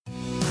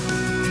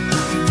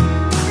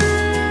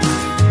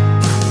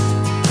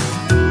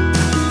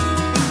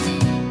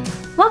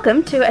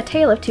Welcome to A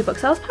Tale of Two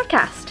Booksellers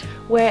podcast.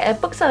 We're a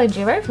bookselling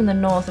duo from the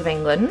north of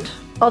England.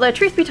 Although,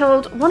 truth be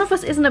told, one of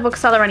us isn't a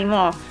bookseller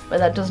anymore. But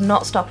that does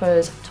not stop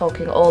us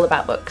talking all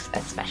about books,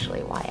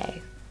 especially YA.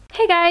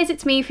 Hey guys,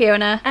 it's me,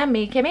 Fiona. And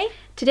me, Kimmy.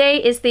 Today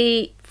is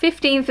the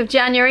 15th of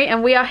January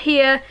and we are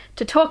here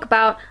to talk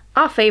about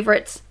our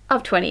favourites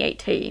of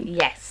 2018.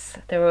 Yes,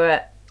 there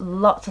were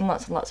lots and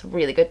lots and lots of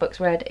really good books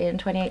read in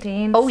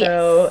 2018. Oh,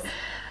 so yes.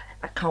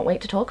 I can't wait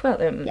to talk about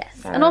them.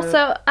 Yes, and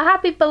also a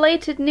happy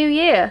belated New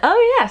Year.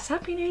 Oh yes,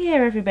 Happy New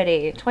Year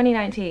everybody.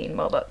 2019,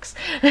 more books.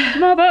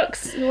 More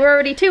books. We're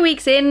already 2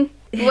 weeks in.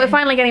 We're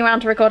finally getting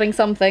around to recording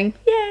something.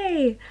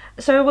 Yay!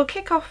 So we'll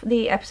kick off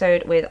the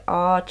episode with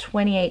our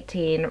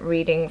 2018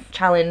 reading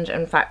challenge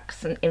and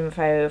facts and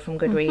info from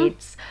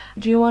Goodreads.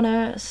 Do you want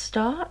to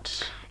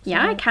start?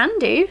 Yeah, I can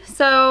do.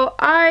 So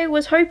I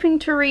was hoping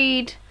to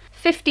read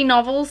 50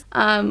 novels,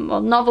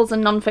 novels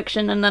and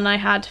non-fiction, and then I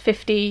had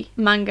 50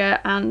 manga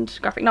and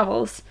graphic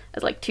novels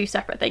as like two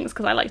separate things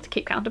because I like to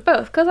keep count of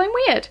both because I'm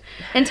weird.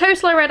 In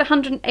total I read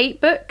 108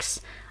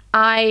 books.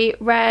 I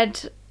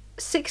read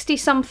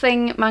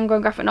 60-something manga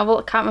and graphic novel,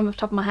 I can't remember off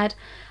the top of my head,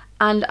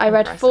 and I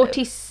read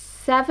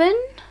 47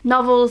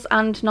 novels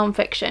and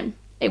non-fiction.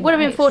 It would have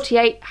been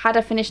 48 had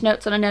I finished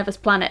Notes on a Nervous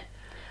Planet,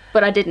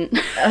 but I didn't.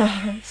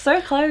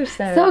 So close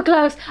though. So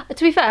close.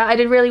 To be fair, I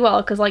did really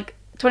well because like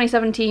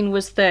 2017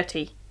 was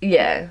 30.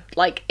 Yeah.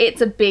 Like,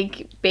 it's a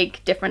big,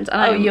 big difference.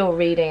 And your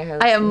reading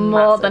has I am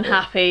more than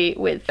massively. happy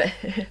with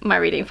my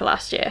reading for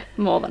last year.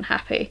 More than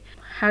happy.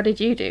 How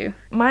did you do?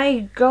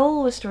 My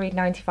goal was to read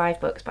 95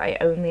 books, but I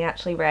only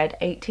actually read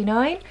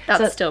 89.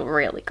 That's still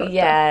really good.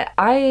 Yeah,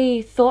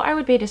 I thought I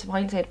would be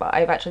disappointed, but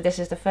this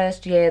is the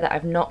first year that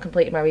I've not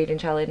completed my reading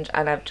challenge,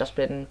 and I've just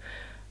been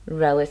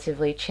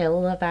relatively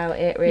chill about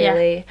it,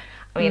 really. Yeah.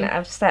 I mean,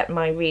 I've set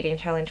my reading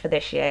challenge for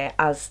this year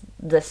as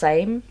the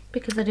same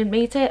because I didn't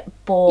meet it,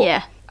 but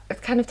yeah.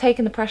 It's kind of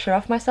taken the pressure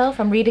off myself.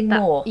 I'm reading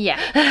more. Yeah,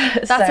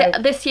 that's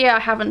it. This year I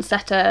haven't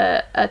set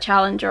a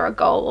challenge or a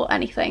goal or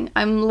anything.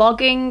 I'm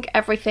logging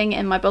everything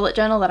in my bullet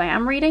journal that I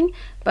am reading,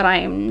 but I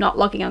am not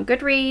logging on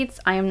Goodreads.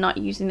 I am not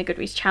using the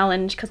Goodreads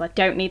challenge because I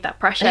don't need that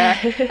pressure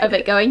of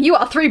it going, you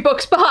are 3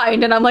 books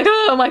behind, and I'm like,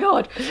 oh my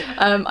god.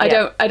 I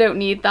don't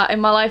need that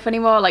in my life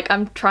anymore. Like,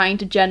 I'm trying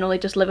to generally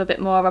just live a bit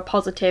more of a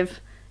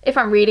positive. If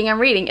I'm reading,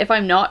 I'm reading. If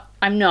I'm not,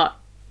 I'm not.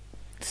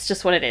 It's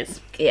just what it is.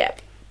 Yeah.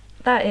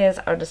 That is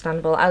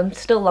understandable. I'm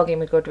still logging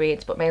with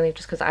Goodreads, but mainly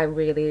just because I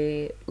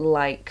really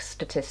like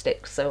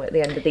statistics. So at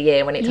the end of the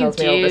year, when it tells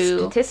me all the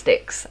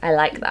statistics, I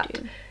like that.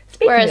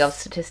 Speaking of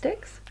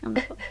statistics.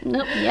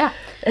 Nope, yeah.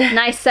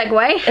 Nice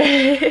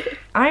segue.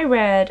 I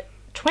read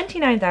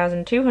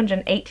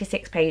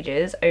 29,286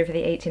 pages over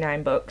the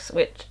 89 books,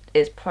 which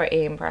is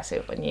pretty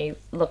impressive when you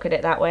look at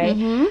it that way.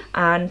 Mm-hmm.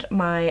 And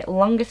my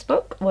longest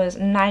book was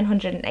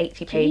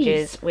 980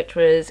 pages, which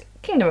was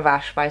Kingdom of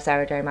Ash by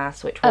Sarah J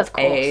Maas, which was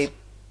a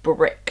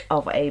brick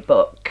of a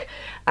book.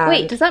 And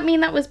wait, does that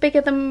mean that was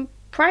bigger than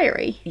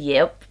Priory?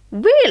 Yep.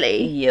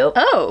 Really? Yep.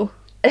 Oh.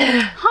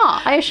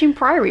 I assume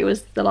Priory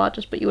was the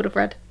largest, but you would have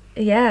read.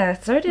 Yeah,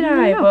 so did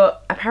I,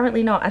 but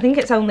apparently not. I think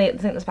there's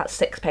about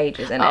 6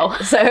 pages in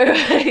it. So,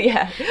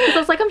 yeah. Because I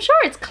was like, I'm sure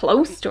it's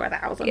close to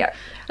 1,000. Yeah.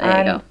 There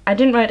you go. I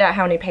didn't write down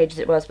how many pages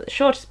it was, but the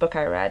shortest book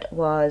I read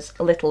was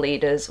Little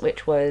Leaders,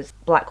 which was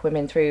Black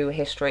Women Through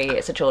History.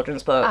 It's a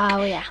children's book.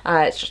 Oh, yeah.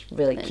 It's just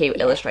really cute,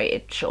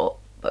 illustrated, short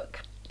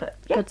book. But,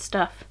 yeah. Good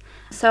stuff.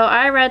 So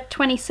I read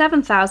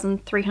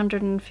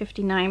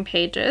 27,359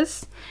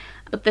 pages,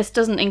 but this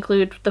doesn't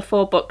include the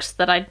 4 books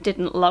that I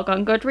didn't log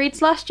on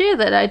Goodreads last year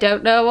that I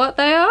don't know what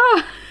they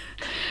are.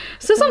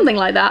 So something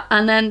like that.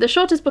 And then the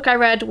shortest book I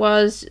read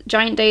was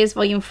Giant Days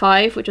Volume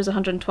 5, which was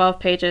 112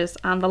 pages,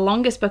 and the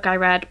longest book I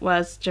read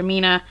was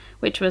Jamina,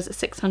 which was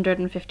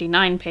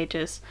 659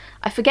 pages.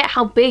 I forget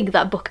how big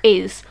that book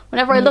is.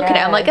 Whenever I look at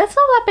it, I'm like, that's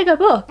not that big a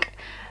book.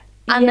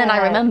 And then I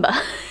remember.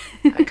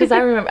 Because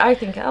I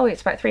think,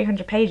 it's about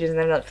 300 pages, and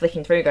then I'm like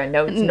flicking through going,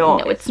 no, it's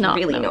not. No, it's not.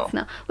 Really no, not. It's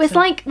not. Well, it's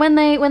like when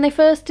they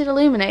first did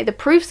Illuminae, the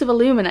proofs of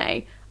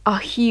Illuminae are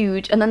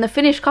huge, and then the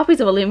finished copies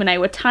of Illuminae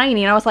were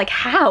tiny, and I was like,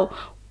 how?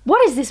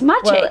 What is this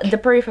magic? Well, the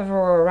proof of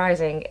Aurora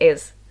Rising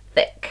is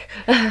thick.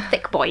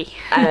 Thick boy.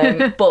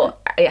 But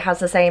it has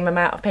the same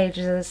amount of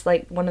pages as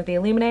like one of the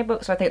Illuminae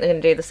books, so I think they're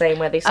going to do the same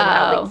where they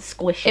somehow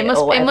squish it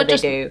or whatever they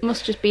do. It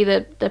must just be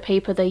the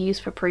paper they use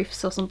for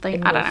proofs or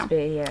something. I don't know.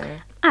 Be, yeah.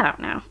 I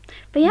don't know.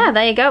 But yeah,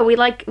 there you go. We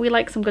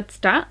like some good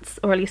stats,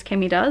 or at least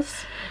Kimmy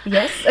does.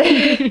 Yes.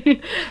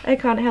 I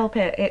can't help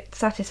it. It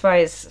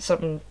satisfies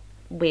some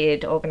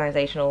weird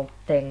organisational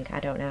thing. I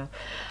don't know.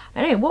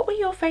 Anyway, what were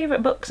your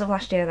favourite books of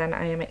last year then?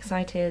 I am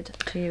excited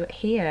to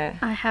hear.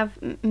 I have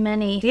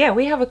many. Yeah,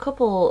 we have a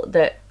couple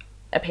that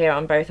appear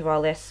on both of our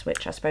lists,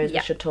 which I suppose we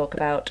should talk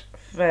about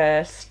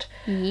first.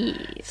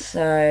 Yes.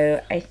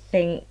 So I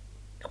think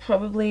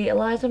probably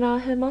Eliza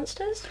and Her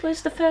Monsters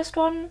was the first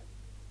one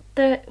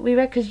that we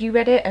read, because you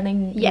read it and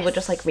then you were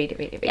just like, read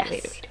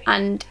it.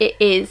 And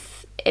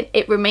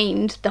it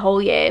remained the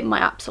whole year my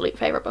absolute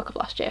favourite book of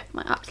last year,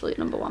 my absolute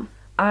number one.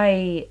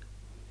 I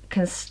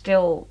can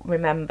still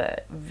remember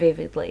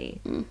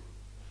vividly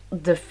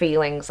the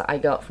feelings that I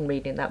got from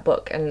reading that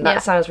book. And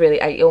that sounds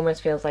really, it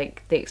almost feels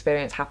like the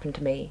experience happened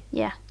to me.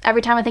 Yeah.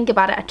 Every time I think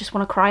about it, I just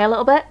want to cry a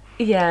little bit.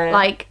 Yeah.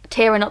 Like,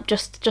 tearing up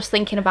just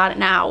thinking about it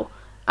now.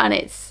 And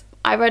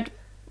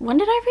when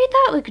did I read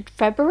that? Like,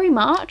 February,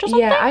 March or something?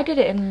 Yeah, I did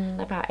it in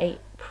about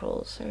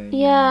April, so...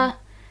 Yeah.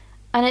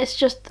 And it's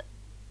just,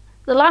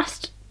 the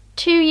last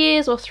 2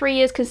 years or 3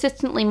 years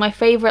consistently, my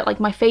favourite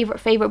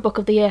book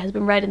of the year has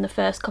been read in the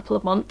first couple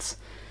of months.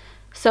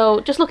 So,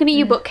 just looking at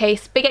you,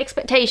 bookcase, big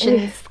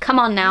expectations. Come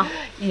on now.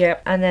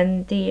 Yep. And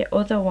then the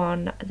other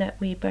one that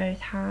we both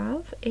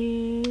have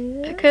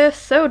is... A Curse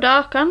So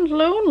Dark and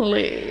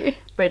Lonely.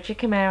 Bridget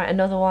Chimera,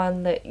 another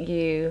one that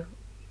you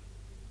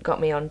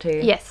got me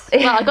onto. Yes.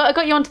 Well, I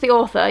got you onto the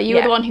author. You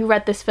were the one who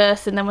read this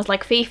first and then was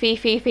like, fee.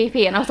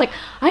 And I was like,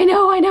 I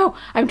know.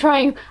 I'm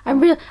trying.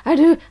 I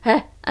do.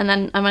 And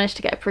then I managed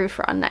to get approved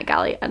for it on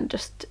NetGalley and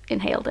just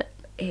inhaled it.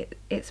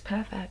 It's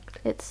perfect.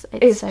 It's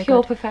so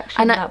pure good.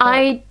 perfection. And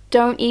I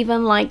don't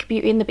even like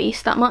Beauty and the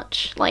Beast that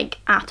much, like,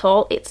 at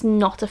all. It's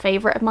not a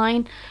favourite of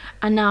mine.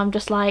 And now I'm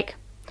just like,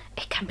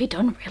 it can be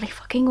done really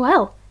fucking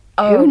well.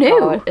 Who knew?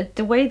 God.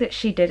 The way that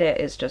she did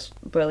it is just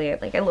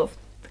brilliant. Like, I love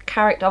the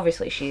character.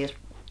 Obviously, she is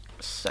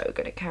so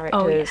good at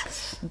characters. Oh,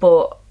 yes.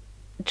 But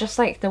just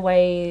like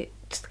the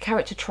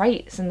character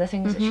traits and the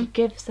things that she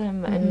gives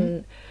them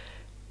and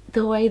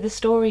the way the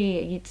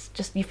story,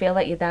 you feel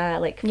like you're there.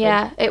 Like,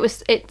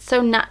 it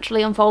so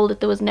naturally unfolded.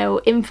 There was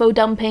no info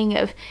dumping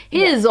of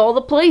here's all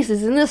the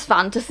places in this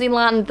fantasy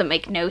land that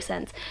make no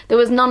sense. There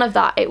was none of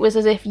that. It was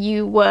as if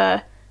you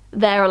were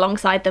there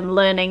alongside them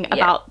learning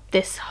about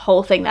this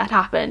whole thing that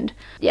happened.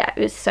 Yeah, it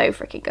was so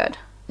freaking good.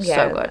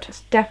 So good.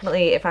 It's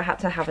definitely, if I had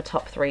to have a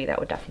top 3, that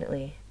would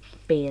definitely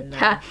be in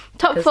there.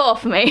 Top 4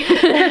 for me.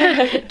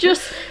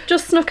 just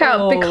snuck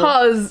out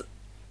because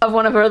of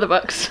one of her other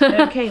books.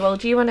 Okay, well,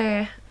 do you want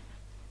to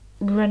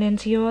run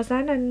into yours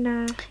then?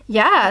 And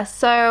yeah,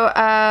 so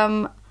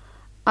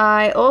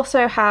I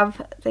also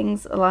have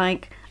things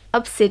like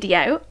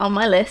Obsidio on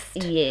my list.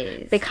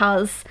 Yes.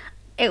 Because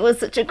it was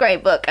such a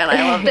great book and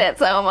I loved it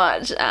so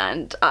much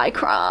and I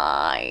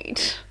cried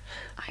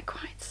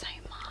so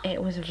much.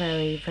 It was a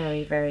very,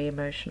 very, very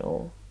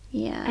emotional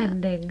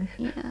ending.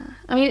 Yeah.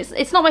 I mean,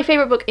 it's not my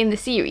favourite book in the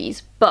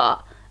series,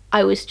 but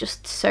I was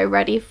just so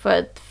ready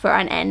for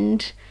an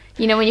end.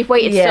 You know, when you've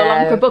waited so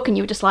long for a book and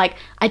you were just like,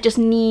 I just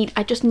need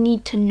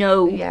to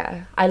know.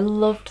 Yeah. I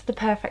loved the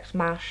perfect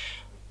mash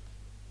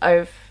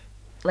of,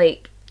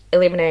 like,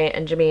 Illuminae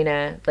and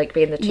Jamina, like,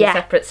 being the two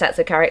separate sets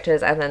of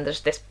characters, and then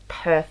there's this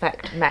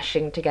perfect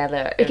meshing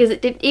together. Because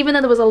it did, even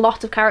though there was a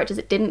lot of characters,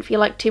 it didn't feel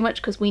like too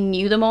much because we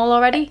knew them all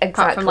already. Exactly.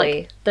 Apart from,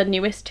 like, the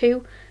newest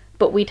two.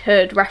 But we'd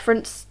heard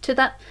reference to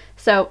that.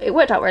 So it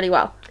worked out really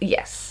well.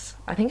 Yes.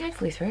 I think I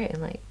flew through it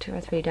in, like, 2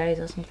 or 3 days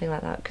or something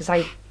like that, because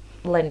I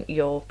lent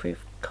your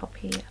proof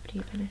copy after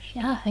you finished.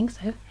 Yeah, I think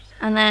so.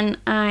 And then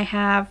I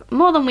have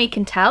More Than We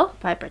Can Tell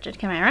by Bridget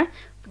Chimera,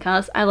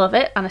 because I love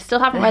it, and I still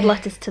haven't read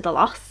Letters to the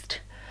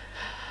Lost.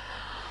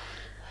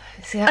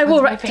 See, I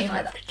will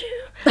rectify that.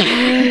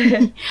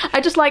 I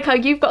just like how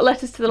you've got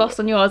Letters to the Lost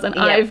on yours, and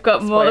I've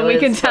got More Than We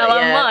Can Tell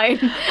on mine.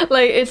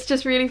 Like, it's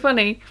just really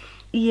funny.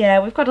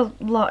 Yeah, we've got a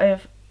lot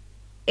of,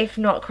 if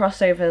not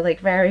crossover, like,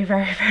 very,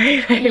 very,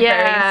 very, very,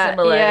 very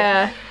similar.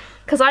 Yeah.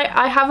 Because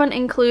I haven't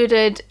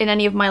included in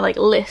any of my, like,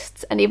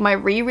 lists any of my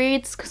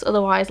rereads, because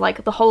otherwise,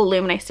 like, the whole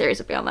Illuminae series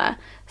would be on there.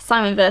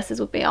 Simon Versus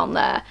would be on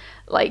there.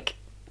 Like,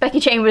 Becky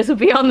Chambers would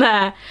be on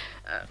there.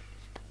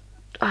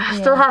 I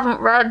still haven't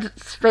read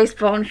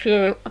Spaceborne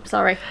Few. I'm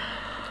sorry.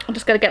 I'm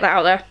just going to get that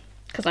out there,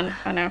 because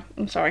I know.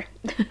 I'm sorry.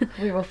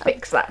 We will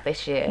fix that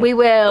this year. We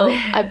will.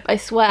 I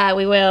swear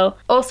we will.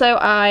 Also,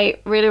 I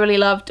really, really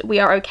loved We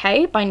Are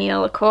Okay by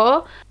Nina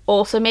LaCour.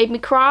 Also made me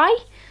cry.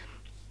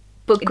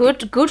 But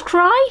good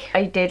cry.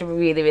 I did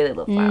really, really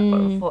love that, but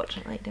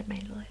unfortunately it didn't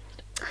make the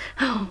list.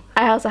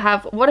 I also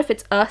have What If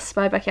It's Us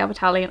by Becky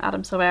Albertalli and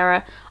Adam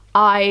Silvera.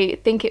 I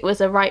think it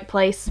was a right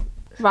place,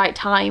 right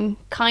time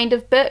kind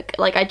of book.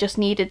 Like, I just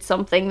needed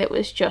something that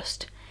was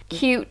just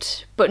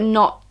cute, but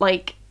not,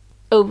 like,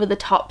 over the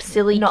top,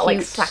 silly, not cute.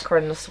 Like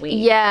saccharine sweet.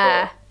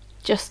 Yeah.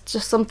 Just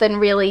something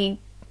really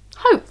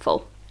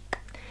hopeful.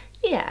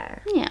 Yeah.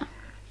 Yeah.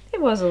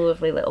 It was a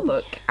lovely little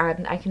book,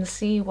 and I can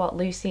see what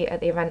Lucy at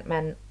the event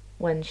meant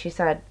when she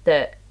said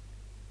that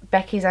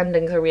Becky's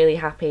endings are really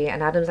happy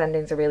and Adam's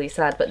endings are really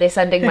sad, but this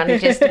ending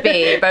manages to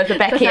be both a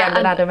Becky and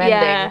an Adam ending.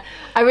 Yeah,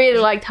 I really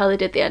liked how they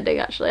did the ending,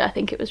 actually. I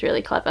think it was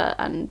really clever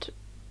and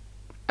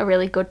a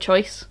really good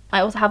choice.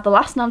 I also have The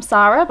Last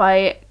Namsara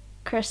by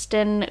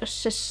Kristen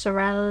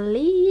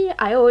Cicerelli.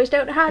 I always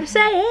don't know how to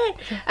say it.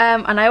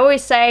 And I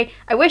always say,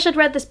 I wish I'd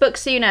read this book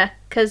sooner,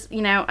 because,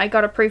 you know, I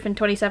got a proof in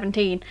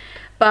 2017.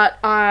 But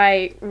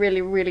I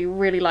really, really,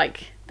 really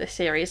like this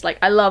series. Like,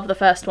 I love the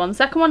first one. The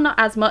second one, not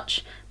as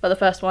much, but the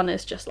first one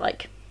is just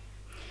like,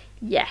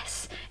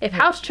 yes. If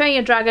How to Train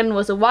Your Dragon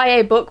was a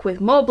YA book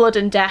with more blood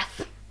and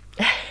death,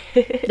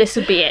 this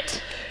would be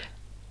it.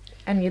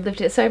 And you loved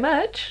it so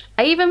much.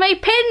 I even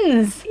made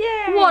pins!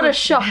 Yay! What a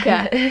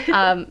shocker!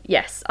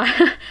 Yes,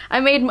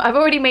 I've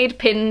already made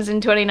pins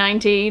in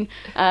 2019.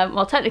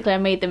 Well, technically I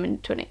made them in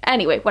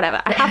Anyway,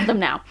 whatever. I have them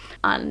now.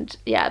 And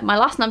yeah, my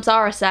last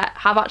Namzara set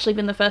have actually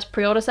been the first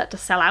pre-order set to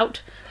sell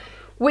out,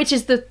 which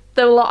is the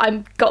lot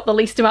I got the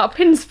least amount of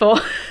pins for.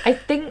 I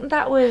think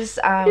that was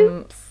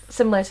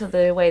similar to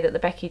the way that the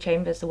Becky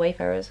Chambers, the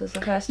Wayfarers, was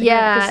the first.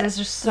 Yeah. Because there's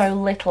just so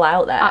little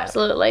out there.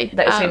 Absolutely.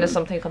 That as soon as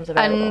something comes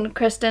available. And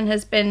Kristen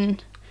has been...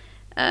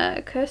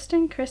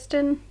 Kristen.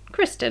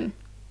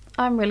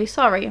 I'm really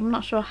sorry. I'm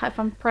not sure if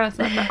I'm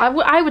pronouncing that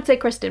correct. I would say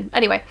Kristen.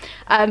 Anyway,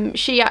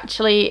 she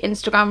actually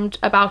Instagrammed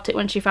about it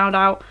when she found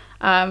out,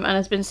 and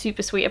has been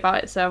super sweet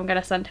about it, so I'm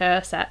going to send her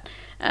a set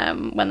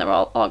when they're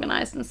all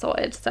organised and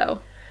sorted.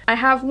 So I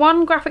have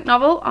one graphic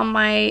novel on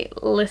my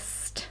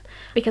list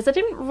because I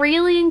didn't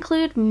really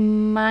include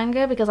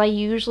manga because I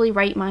usually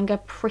rate manga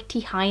pretty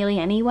highly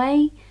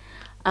anyway.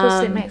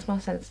 Plus, it makes more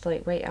sense to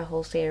like rate a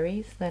whole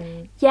series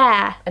than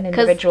an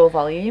individual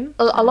volume.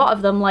 A lot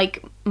of them,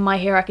 like My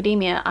Hero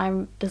Academia,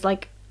 there's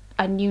like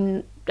a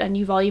new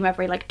volume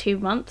every like 2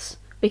 months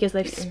because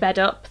they've sped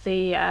up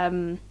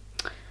the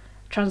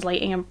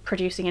translating and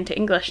producing into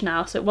English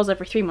now. So it was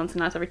every 3 months and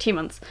now it's every 2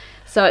 months.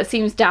 So it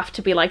seems daft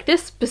to be like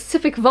this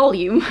specific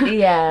volume.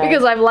 Yeah.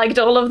 Because I've liked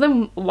all of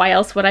them. Why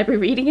else would I be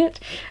reading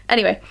it?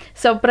 Anyway,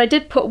 but I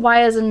did put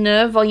Wires and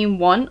Nerve Volume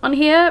 1 on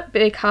here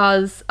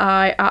because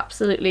I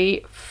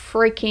absolutely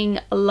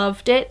freaking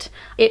loved it.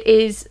 It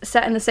is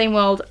set in the same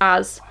world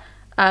as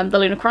the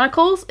Lunar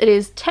Chronicles. It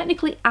is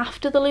technically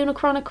after the Lunar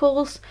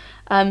Chronicles.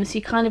 So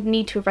you kind of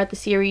need to have read the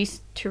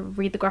series to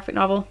read the graphic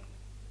novel.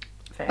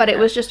 But it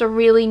was just a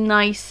really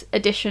nice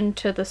addition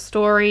to the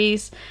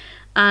stories,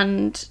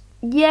 and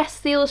yes,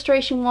 the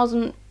illustration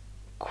wasn't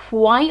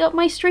quite up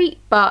my street,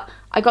 but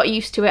I got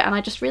used to it and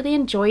I just really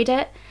enjoyed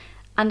it,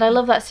 and I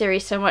love that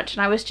series so much,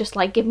 and I was just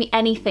like, give me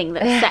anything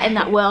that's set in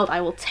that world, I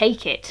will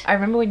take it. I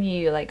remember when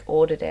you like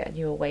ordered it and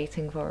you were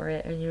waiting for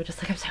it and you were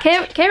just like, I'm so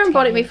excited. Kieran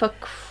bought it me for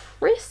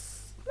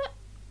Christmas.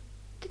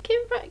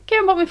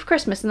 Kieran bought me for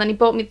Christmas, and then he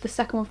bought me the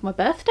second one for my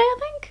birthday,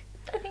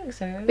 I think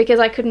so. because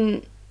I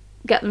couldn't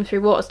get them through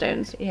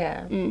Waterstones.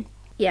 Yeah.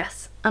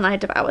 Yes, and I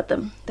devoured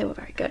them. They were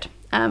very good.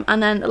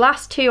 And then the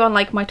last two on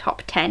like my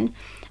top 10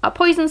 are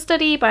Poison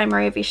Study by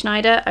Maria V.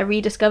 Schneider. I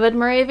rediscovered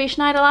Maria V.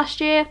 Schneider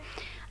last year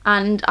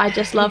and I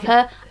just love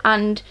her,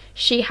 and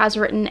she has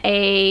written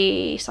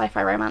a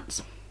sci-fi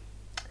romance.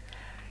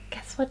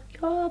 Guess what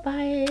you're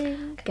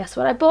buying? Guess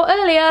what I bought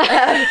earlier?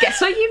 Guess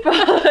what you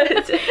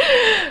bought?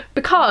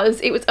 Because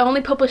it was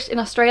only published in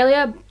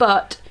Australia,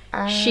 but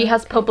she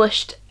has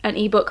published an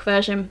ebook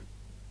version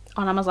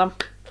on Amazon.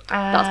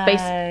 That's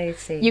I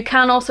see. You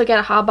can also get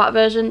a hardback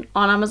version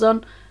on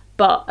Amazon,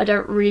 but I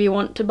don't really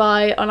want to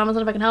buy on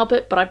Amazon if I can help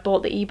it, but I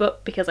bought the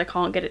ebook because I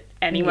can't get it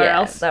anywhere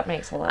else. That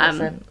makes a lot of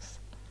sense.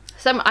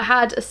 So I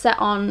had a set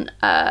on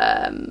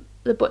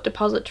the Book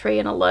Depository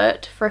an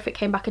alert for if it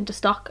came back into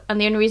stock,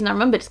 and the only reason I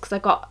remembered is because I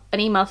got an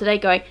email today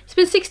going, it's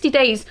been 60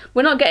 days,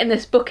 we're not getting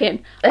this book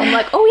in. I'm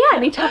like, oh yeah,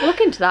 I need to have a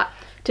look into that,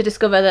 to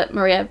discover that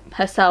Maria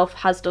herself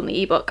has done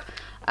the ebook,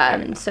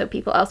 so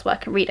people elsewhere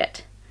can read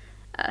it.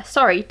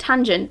 Sorry,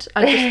 tangent.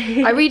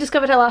 I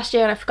rediscovered her last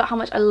year and I forgot how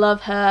much I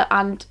love her.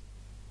 And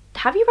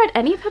have you read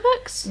any of her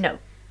books? No.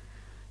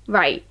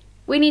 Right.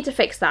 We need to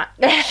fix that.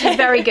 She's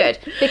very good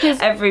because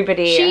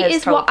she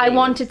is what I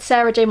wanted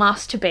Sarah J.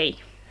 Maas to be.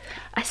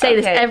 I say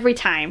this every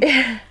time.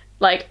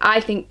 Like, I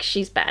think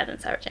she's better than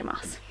Sarah J.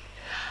 Maas.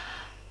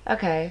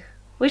 Okay,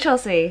 we shall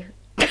see.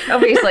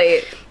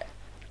 Obviously.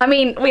 I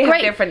mean, we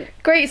have different...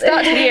 Great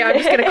start to the year. I'm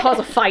just going to cause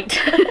a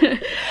fight.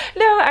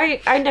 No,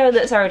 I know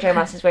that Sarah J.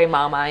 Maas is very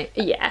Marmite.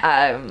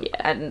 Yeah.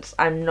 And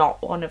I'm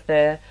not one of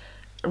the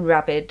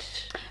rabid...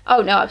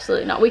 Oh, no,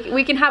 absolutely not.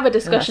 We can have a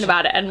discussion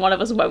about it and one of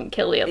us won't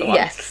kill the other one.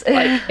 Yes.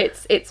 Like,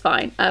 it's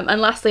fine.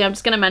 And lastly, I'm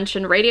just going to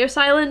mention Radio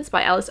Silence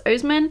by Alice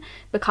Oseman,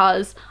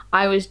 because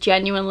I was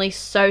genuinely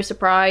so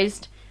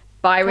surprised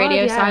by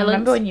Radio Silence. I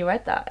remember when you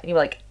read that and you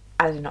were like,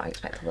 I did not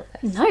expect to love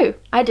this. No,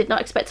 I did not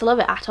expect to love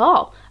it at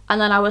all.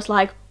 And then I was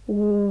like,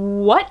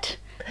 what?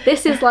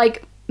 This is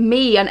like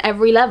me on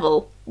every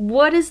level.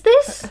 What is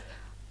this?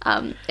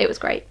 It was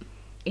great.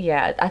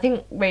 Yeah, I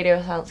think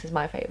Radio Silence is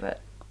my favourite.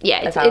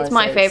 Yeah, it's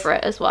my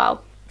favourite as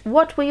well.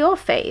 What were your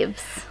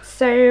faves?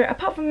 So,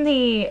 apart from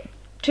the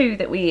two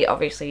that we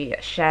obviously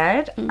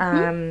shared,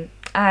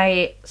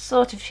 I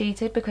sort of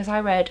cheated because I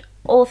read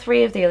all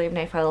three of the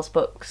Illuminae Files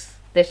books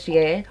this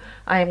year.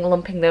 I am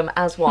lumping them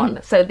as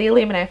one. So, the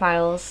Illuminae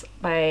Files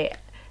by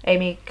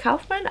Amy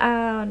Kaufman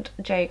and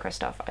Jay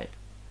Kristoff. I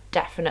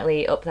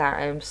definitely up that.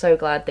 I'm so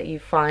glad that you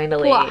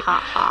finally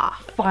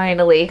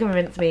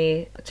convinced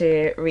me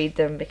to read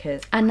them,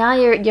 because... And now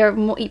you're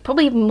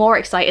probably more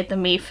excited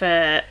than me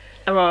for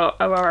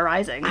Aurora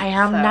Rising. I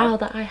am, now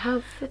that I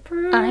have the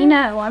proof. I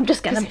know. I'm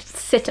just going to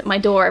sit at my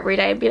door every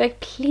day and be like,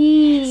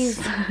 please.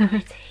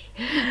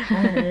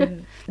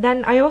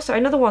 Then I also,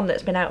 another one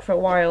that's been out for a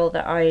while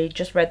that I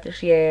just read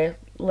this year,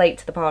 late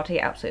to the party,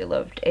 absolutely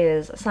loved,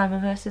 is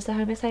Simon versus the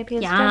Homo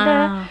sapiens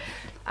Agenda.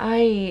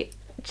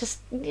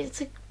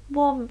 It's a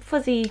warm,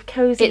 fuzzy,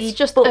 cozy. It's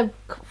just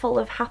book full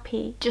of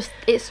happy.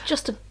 It's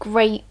just a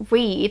great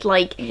read.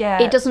 Like,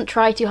 Yeah. it doesn't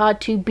try too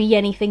hard to be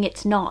anything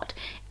it's not.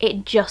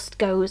 It just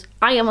goes,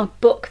 I am a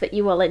book that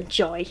you will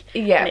enjoy.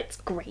 Yeah. And it's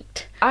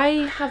great.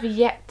 I have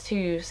yet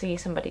to see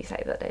somebody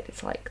say that they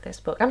dislike this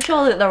book. I'm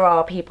sure that there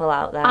are people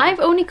out there. I've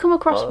only come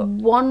across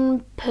one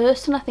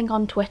person, I think,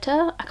 on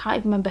Twitter, I can't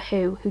even remember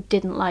who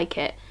didn't like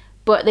it.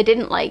 But they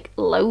didn't, like,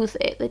 loathe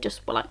it. They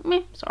just were like,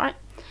 meh, it's alright.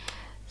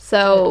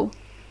 So,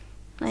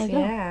 there you go.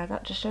 Yeah,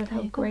 that just shows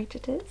how great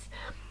it is.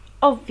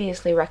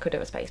 Obviously, Record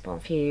of a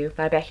Spaceborne Few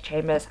by Becky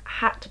Chambers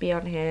had to be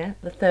on here.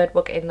 The third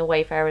book in the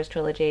Wayfarers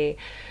trilogy.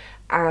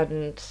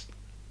 And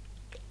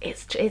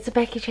it's a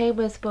Becky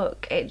Chambers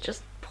book. It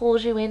just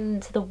pulls you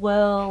into the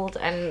world,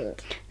 and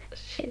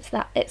it's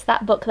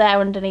that book there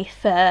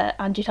underneath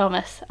Angie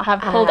Thomas. I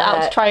have pulled it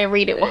out to try and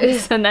read it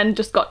once, and then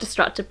just got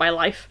distracted by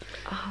life.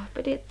 Oh,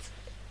 but it's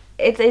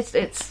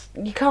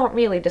you can't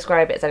really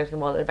describe it as anything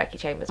more than a Becky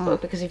Chambers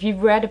book, because if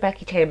you've read a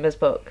Becky Chambers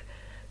book,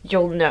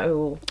 you'll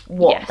know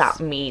what that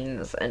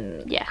means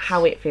and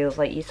how it feels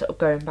like you're sort of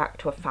going back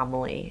to a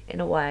family in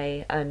a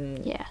way,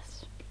 and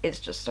it's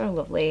just so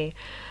lovely.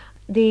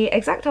 The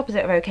exact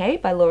opposite of OK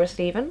by Laura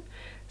Stephen,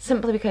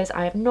 simply because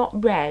I have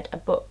not read a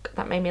book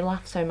that made me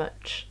laugh so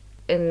much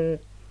in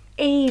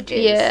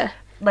ages. Yeah.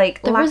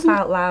 Like, laugh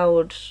out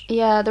loud.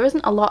 Yeah, there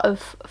isn't a lot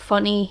of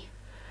funny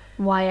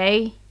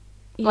YA.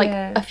 Like,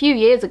 a few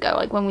years ago,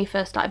 like, when we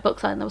first started book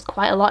selling, there was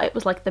quite a lot. It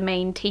was like the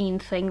main teen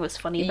thing was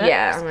funny books.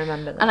 Yeah, I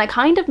remember that. And I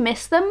kind of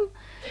miss them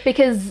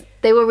because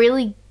they were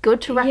really good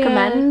to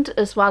recommend,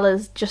 as well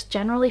as just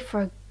generally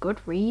for a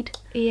good read.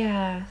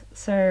 Yeah,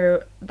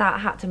 so that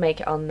had to make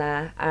it on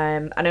there.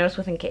 And I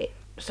also think it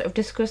sort of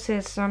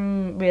discusses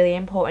some really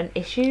important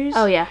issues.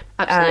 Oh yeah,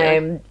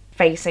 absolutely.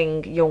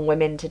 Facing young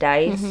women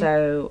today,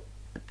 so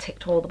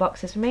ticked all the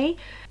boxes for me.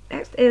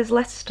 Next is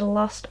Leicester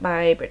Lost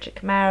by Bridget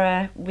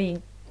Camara.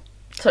 We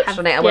touched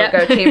on it, I won't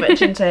go too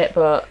much into it,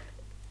 but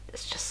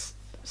it's just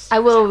I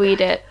will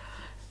read it.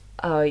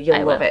 Oh,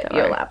 you'll love it.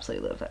 You'll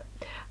absolutely love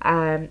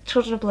it.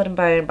 Children of Blood and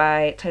Bone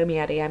by Tomi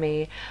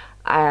Adeyemi.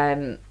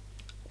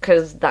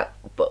 Because that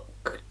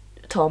book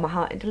tore my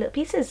heart into little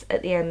pieces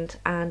at the end,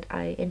 and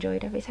I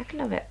enjoyed every second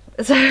of it.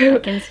 So I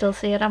can still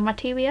see it on my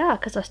TBR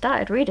because I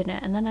started reading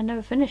it and then I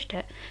never finished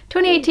it.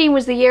 2018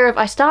 was the year of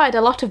I started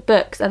a lot of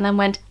books and then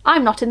went,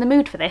 I'm not in the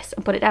mood for this,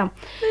 and put it down.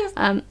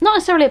 Not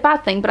necessarily a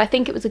bad thing, but I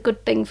think it was a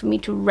good thing for me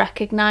to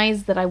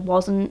recognise that I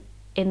wasn't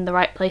in the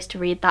right place to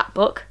read that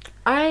book.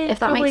 I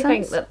probably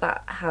think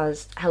that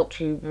has helped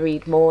you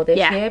read more this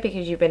year,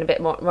 because you've been a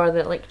bit more, rather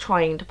than like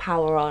trying to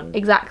power on.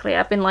 Exactly.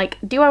 I've been like,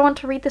 do I want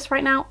to read this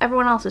right now?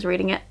 Everyone else is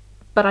reading it,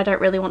 but I don't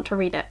really want to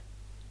read it.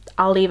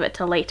 I'll leave it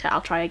till later.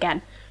 I'll try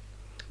again.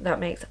 That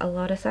makes a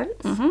lot of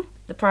sense.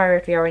 The Priory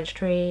of the Orange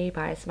Tree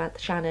by Samantha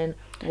Shannon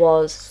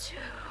was...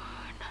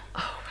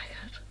 Oh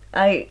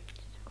my god.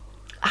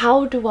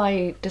 How do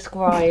I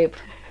describe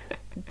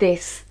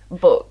this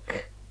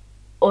book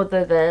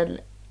other than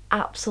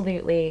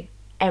absolutely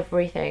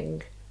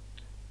everything?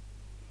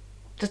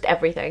 Just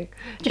everything.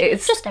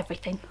 Just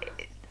everything.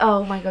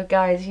 Oh my god,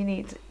 guys, you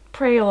need to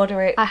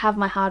pre-order it. I have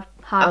my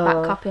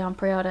hardback copy on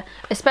pre-order.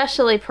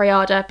 Especially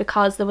pre-order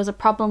because there was a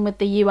problem with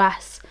the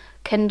US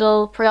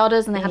Kindle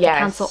pre-orders and they had to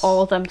cancel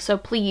all of them. So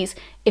please,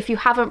 if you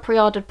haven't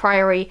pre-ordered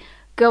Priory,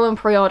 go and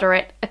pre-order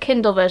it. A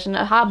Kindle version,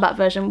 a hardback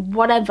version,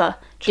 whatever.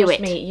 Do it.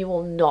 Trust me, you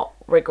will not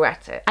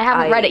regret it. I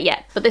haven't read it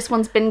yet, but this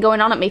one's been going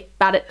on at me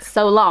about it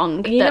so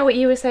long. You know what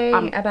you were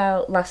saying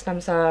about Last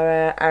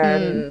Namsara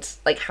and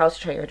like How to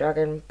Train Your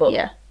Dragon,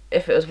 but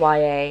if it was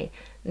YA,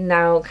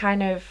 now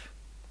kind of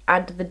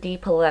add the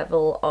deeper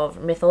level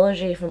of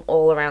mythology from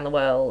all around the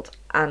world,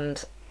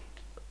 and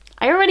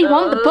I already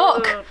want the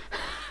book.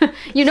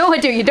 You know I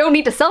do. You don't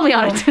need to sell me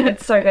on it.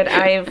 It's so good.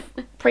 I've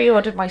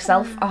pre-ordered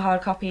myself a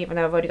hard copy, even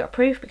though I've already got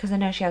proof, because I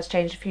know she has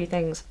changed a few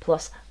things,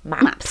 plus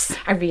maps.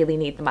 I really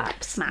need the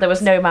maps. There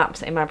was no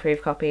maps in my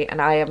proof copy,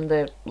 and I am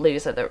the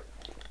loser that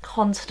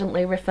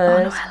constantly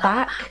refers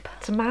back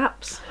to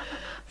maps.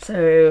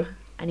 So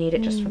I need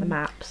it just for the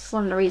maps.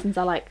 One of the reasons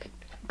I like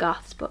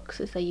Garth's books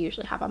is they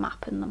usually have a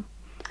map in them.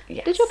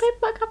 Yes. Did your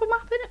paperback have a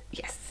map in it?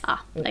 Yes.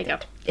 Ah, there you go.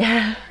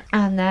 Yeah.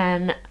 And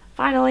then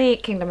finally,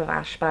 Kingdom of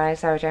Ash by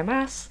Sarah J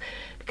Maas,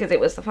 because it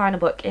was the final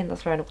book in the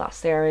Throne of Glass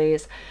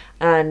series,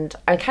 and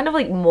I kind of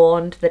like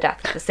mourned the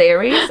death of the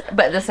series,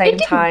 but at the same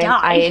time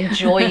I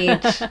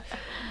enjoyed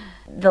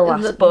the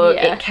last book.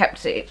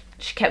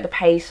 She kept the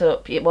pace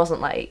up. It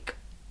wasn't like,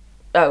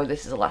 oh,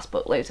 this is the last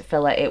book, loads of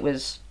filler. It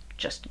was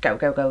just go,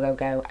 go, go, go,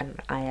 go, and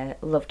I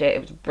loved it.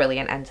 It was a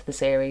brilliant end to the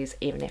series,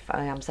 even if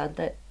I am sad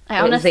that I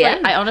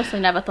honestly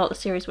never thought the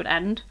series would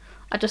end.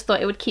 I just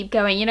thought it would keep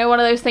going. You know, one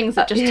of those things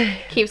that just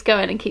keeps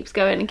going and keeps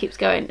going and keeps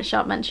going. I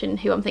shan't mention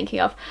who I'm thinking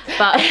of,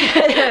 but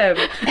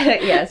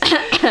yes,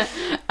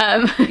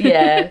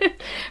 yeah.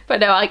 But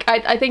no,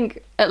 I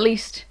think at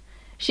least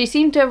she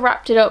seemed to have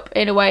wrapped it up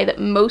in a way that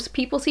most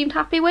people seemed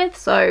happy with.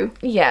 So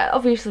yeah,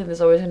 obviously there's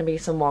always going to be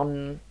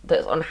someone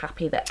that's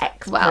unhappy that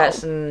X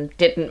person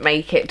didn't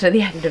make it to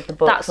the end of the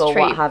book or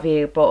what have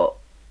you. But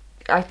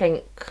I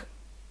think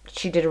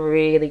she did a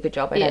really good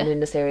job at ending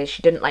the series.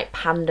 She didn't like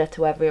pander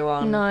to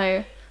everyone.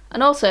 No.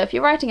 And also, if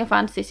you're writing a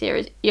fantasy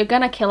series, you're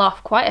going to kill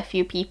off quite a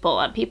few people,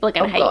 and people are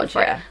going to hate you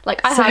for it.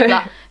 Like, I have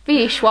that.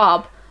 V.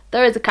 Schwab,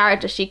 there is a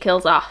character she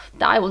kills off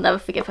that I will never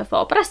forgive her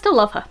for, but I still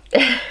love her.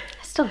 I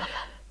still love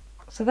her.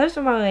 So those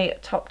are my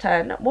top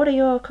 10. What are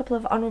your couple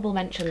of honourable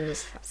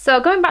mentions? So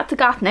going back to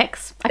Garth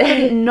Nix, I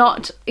couldn't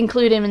not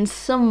include him in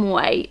some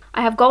way.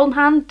 I have Golden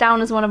Hand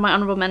down as one of my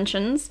honourable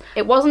mentions.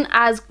 It wasn't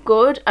as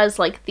good as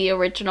like the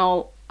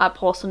original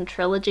Abhorsen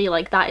trilogy,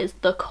 like that is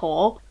the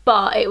core,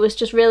 but it was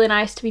just really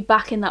nice to be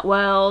back in that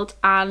world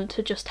and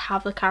to just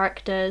have the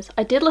characters.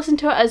 I did listen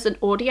to it as an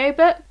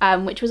audiobook,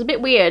 which was a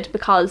bit weird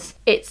because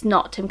it's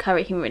not Tim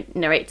Curry who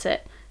narrates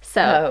it.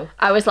 So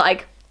I was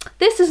like,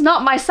 this is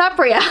not my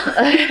Sabriel.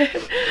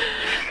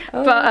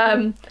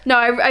 But no,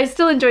 I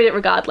still enjoyed it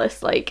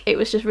regardless. Like, it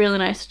was just really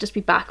nice to just be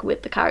back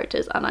with the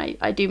characters, and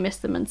I do miss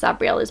them, and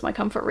Sabriel is my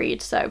comfort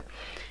read, so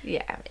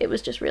yeah, it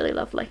was just really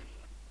lovely.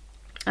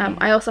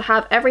 I also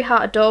have Every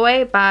Heart a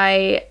Doorway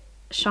by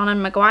Seanan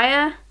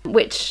Maguire,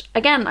 which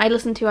again I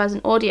listened to as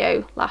an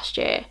audio last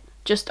year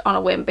just on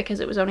a whim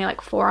because it was only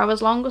like 4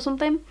 hours long or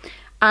something,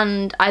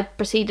 and I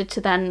proceeded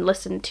to then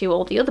listen to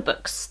all the other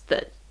books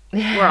that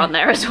were on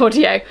there as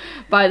audio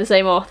by the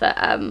same author.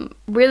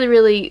 Really,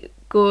 really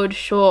good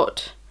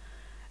short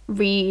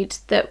read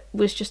that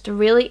was just a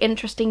really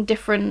interesting,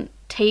 different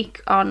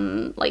take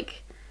on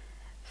like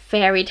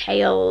fairy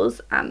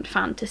tales and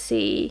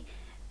fantasy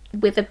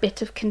with a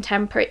bit of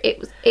contemporary.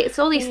 It's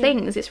all these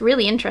things. It's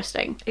really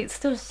interesting. It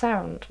still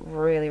sounds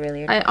really,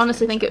 really interesting. I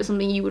honestly think it was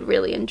something you would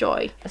really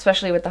enjoy.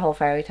 Especially with the whole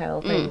fairy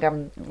tale thing.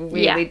 I'm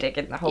really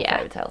digging the whole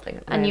fairy tale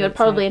thing. And you would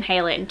probably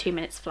inhale it in 2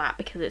 minutes flat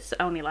because it's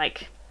only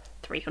like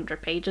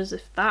 300 pages,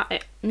 if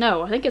that.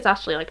 No, I think it's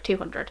actually like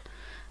 200.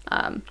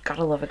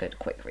 Gotta love a good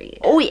quick read.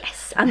 Oh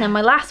yes. And then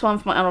my last one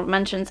for my honorable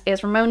mentions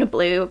is Ramona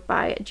Blue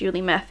by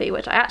Julie Murphy,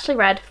 which I actually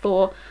read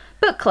for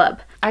book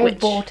club. I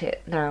bought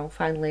it now,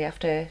 finally,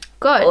 after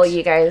Good. all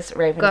you guys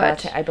raving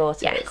about it. I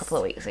bought it a couple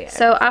of weeks ago.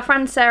 So our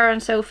friends Sarah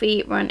and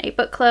Sophie run a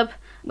book club,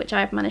 which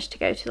I've managed to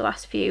go to the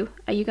last few.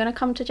 Are you going to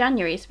come to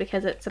January's?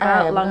 Because it's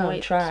about Long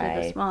Way to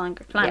the Small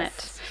Angry Planet.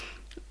 Yes.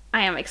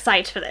 I am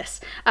excited for this.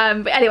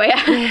 But anyway,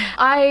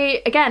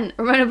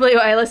 Ramona Blue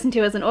I listened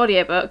to as an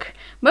audiobook.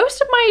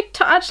 Most of my,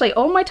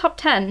 all my top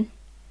 10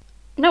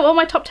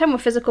 were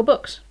physical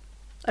books.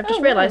 I've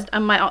just realised,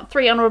 and my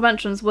 3 honourable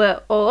mentions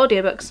were all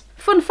audiobooks.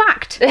 Fun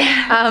fact.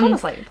 It's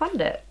almost like you planned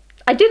it.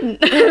 I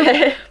didn't,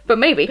 but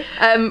maybe.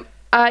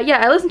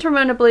 I listened to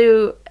Ramona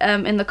Blue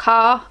in the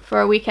car for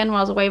a weekend when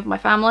I was away with my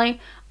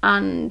family,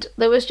 and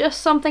there was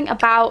just something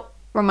about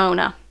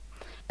Ramona.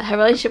 Her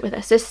relationship with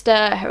her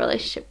sister, her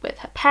relationship with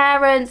her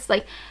parents,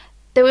 like,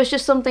 there was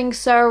just something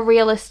so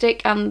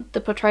realistic, and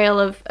the portrayal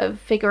of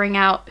figuring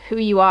out who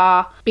you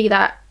are, be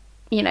that,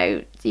 you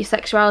know, your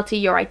sexuality,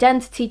 your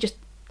identity, just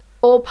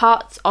all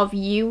parts of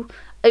you.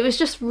 It was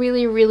just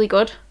really, really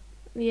good.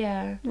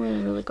 Yeah.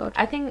 Really, really good.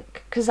 I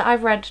think, because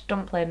I've read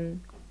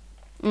Dumpling,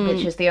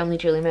 which is the only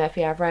Julie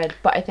Murphy I've read,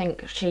 but I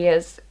think she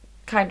is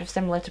kind of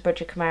similar to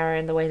Bridget Camara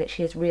in the way that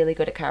she is really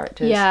good at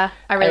characters. Yeah,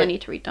 I really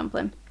need to read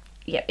Dumpling.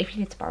 Yeah, if you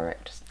need to borrow it,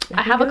 just...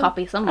 I have a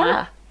copy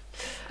somewhere,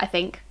 I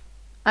think.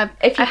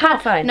 If you can't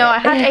find it. No, I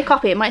had a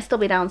copy. It might still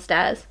be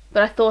downstairs,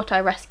 but I thought I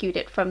rescued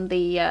it from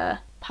the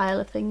pile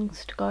of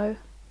things to go.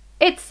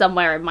 It's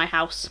somewhere in my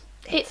house.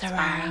 It's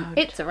around.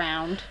 It's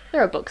around.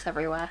 There are books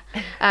everywhere.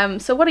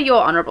 So what are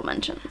your honourable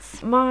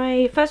mentions?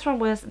 My first one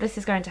was This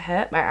Is Going to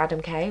Hurt by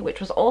Adam Kay, which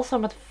was also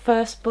my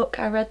first book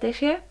I read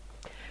this year.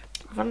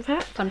 Fun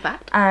fact. Fun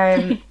fact.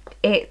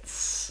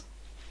 It's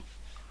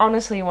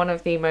honestly one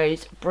of the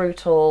most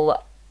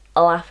brutal,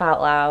 laugh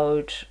out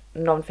loud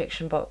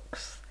non-fiction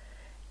books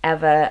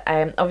ever.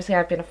 Obviously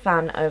I've been a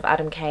fan of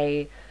Adam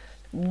Kay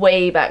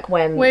way back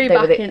when they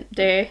were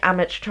the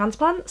amateur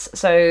transplants,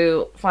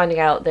 so finding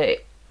out that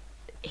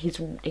he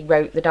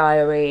wrote the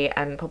diary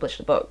and published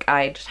the book,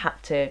 I just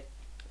had to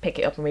pick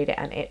it up and read it,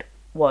 and it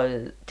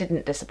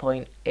didn't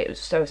disappoint. It was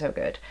so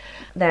good.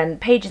 Then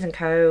Pages and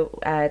Co.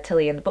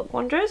 Tilly and the Book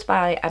Wanderers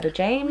by Ada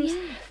James,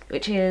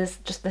 which is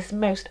just this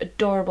most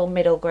adorable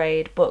middle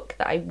grade book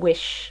that I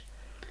wish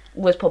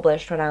was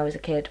published when I was a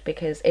kid,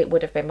 because it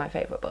would have been my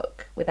favourite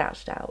book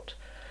without a doubt.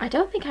 I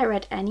don't think I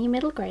read any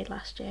middle grade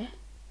last year.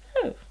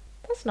 Oh,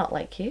 that's not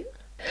like you.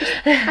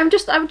 I'm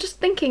just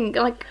thinking,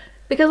 like,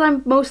 because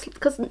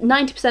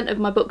 90% of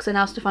my books are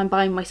now stuff I'm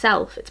buying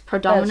myself. It's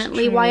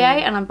predominantly YA,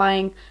 and I'm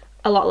buying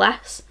a lot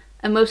less.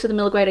 And most of the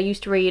middle grade I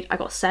used to read, I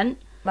got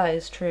sent. That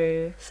is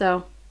true.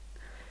 So,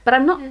 but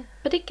I'm not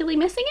particularly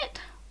missing it.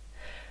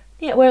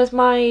 Yeah, whereas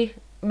my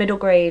middle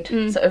grade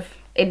sort of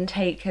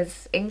intake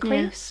has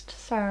increased.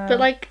 So, but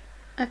like,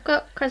 I've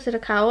got Cressida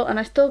Cowell, and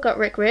I still got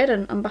Rick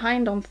Riordan. I'm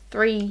behind on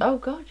 3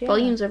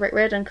 volumes of Rick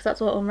Riordan because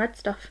that's all unread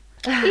stuff.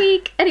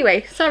 Eek.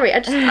 Anyway, sorry,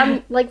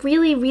 I'm like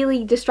really,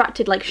 really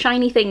distracted, like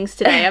shiny things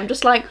today. I'm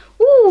just like,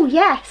 ooh,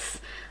 yes.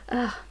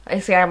 I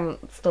see I'm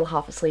still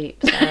half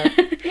asleep, so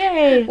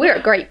yay. We're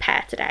a great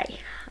pair today.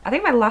 I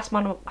think my last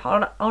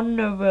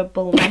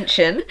honourable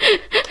mention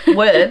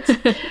words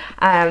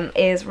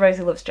is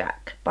Rosie Loves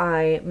Jack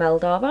by Mel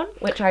D'Arbon,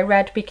 which I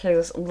read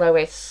because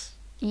Lois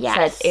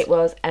said it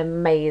was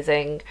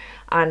amazing,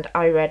 and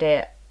I read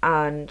it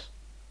and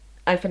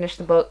I finished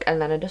the book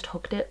and then I just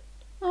hooked it.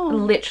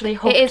 Literally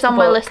hooked. It is on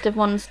my list of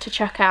ones to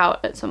check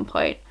out at some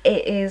point.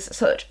 It is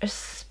such a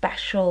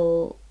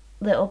special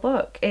little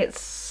book.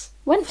 It's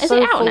is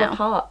it out now?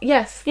 Heart.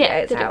 Yes, yeah,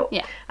 it's out.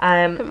 Yeah.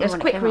 It's a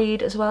quick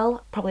read as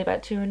well, probably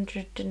about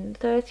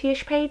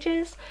 230-ish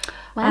pages.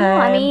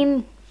 Well, I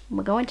mean,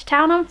 we're going to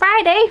town on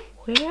Friday.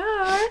 We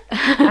are.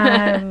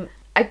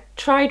 I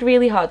tried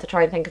really hard to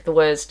try and think of the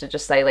words to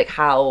just say like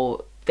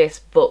how this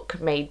book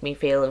made me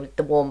feel, and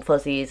the warm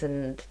fuzzies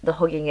and the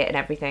hugging it and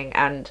everything,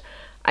 and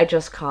I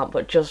just can't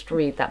but just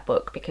read that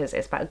book because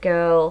it's about a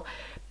girl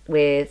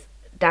with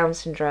Down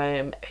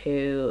syndrome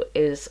who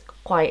is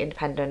quite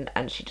independent,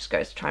 and she just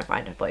goes to try and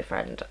find her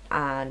boyfriend,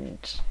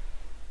 and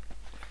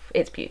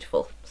it's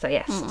beautiful. So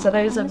yes, so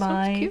those are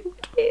my...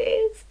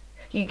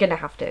 You're gonna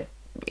have to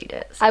read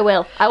it. I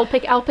will. I'll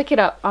pick it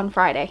up on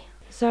Friday.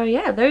 So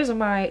yeah, those are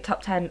my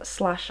top 10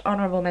 /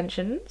 honourable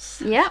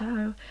mentions. Yeah.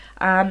 So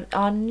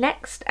our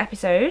next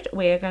episode,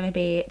 we're going to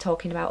be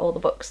talking about all the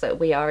books that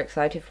we are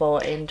excited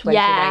for in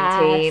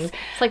 2019. Yes.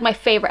 It's like my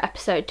favourite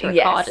episode to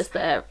record.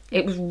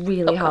 It was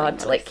really hard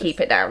to like keep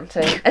it down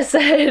to a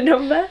certain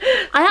number.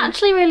 I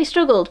actually really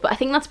struggled, but I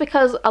think that's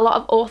because a lot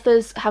of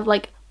authors have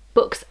like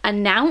books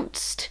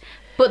announced,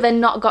 but they're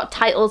not got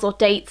titles or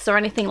dates or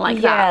anything like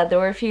that. Yeah, there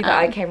were a few that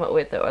I came up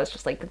with that I was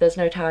just like, there's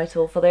no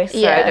title for this, so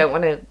I don't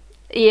want to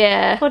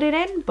put it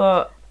in,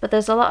 but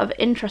there's a lot of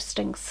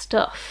interesting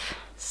stuff.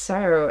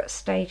 So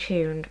stay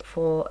tuned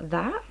for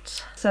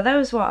that. So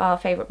those were our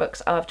favourite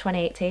books of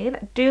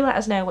 2018. Do let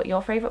us know what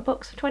your favourite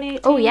books of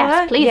 2018 were.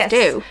 Yes, please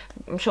do.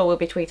 I'm sure we'll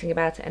be tweeting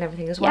about it and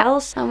everything as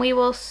well. And we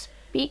will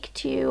speak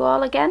to you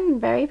all again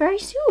very, very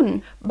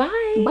soon.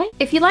 Bye. Bye.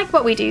 If you like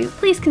what we do,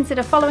 please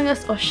consider following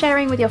us or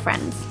sharing with your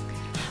friends.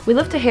 We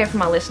love to hear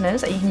from our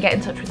listeners, and you can get in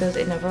touch with us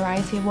in a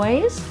variety of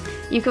ways.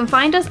 You can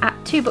find us at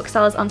 2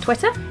 Booksellers on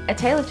Twitter, A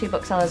Tale of Two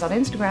Booksellers on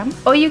Instagram,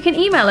 or you can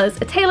email us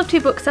at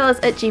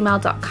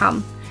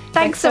taleoftwobooksellers@gmail.com.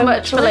 Thanks so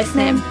much for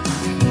listening.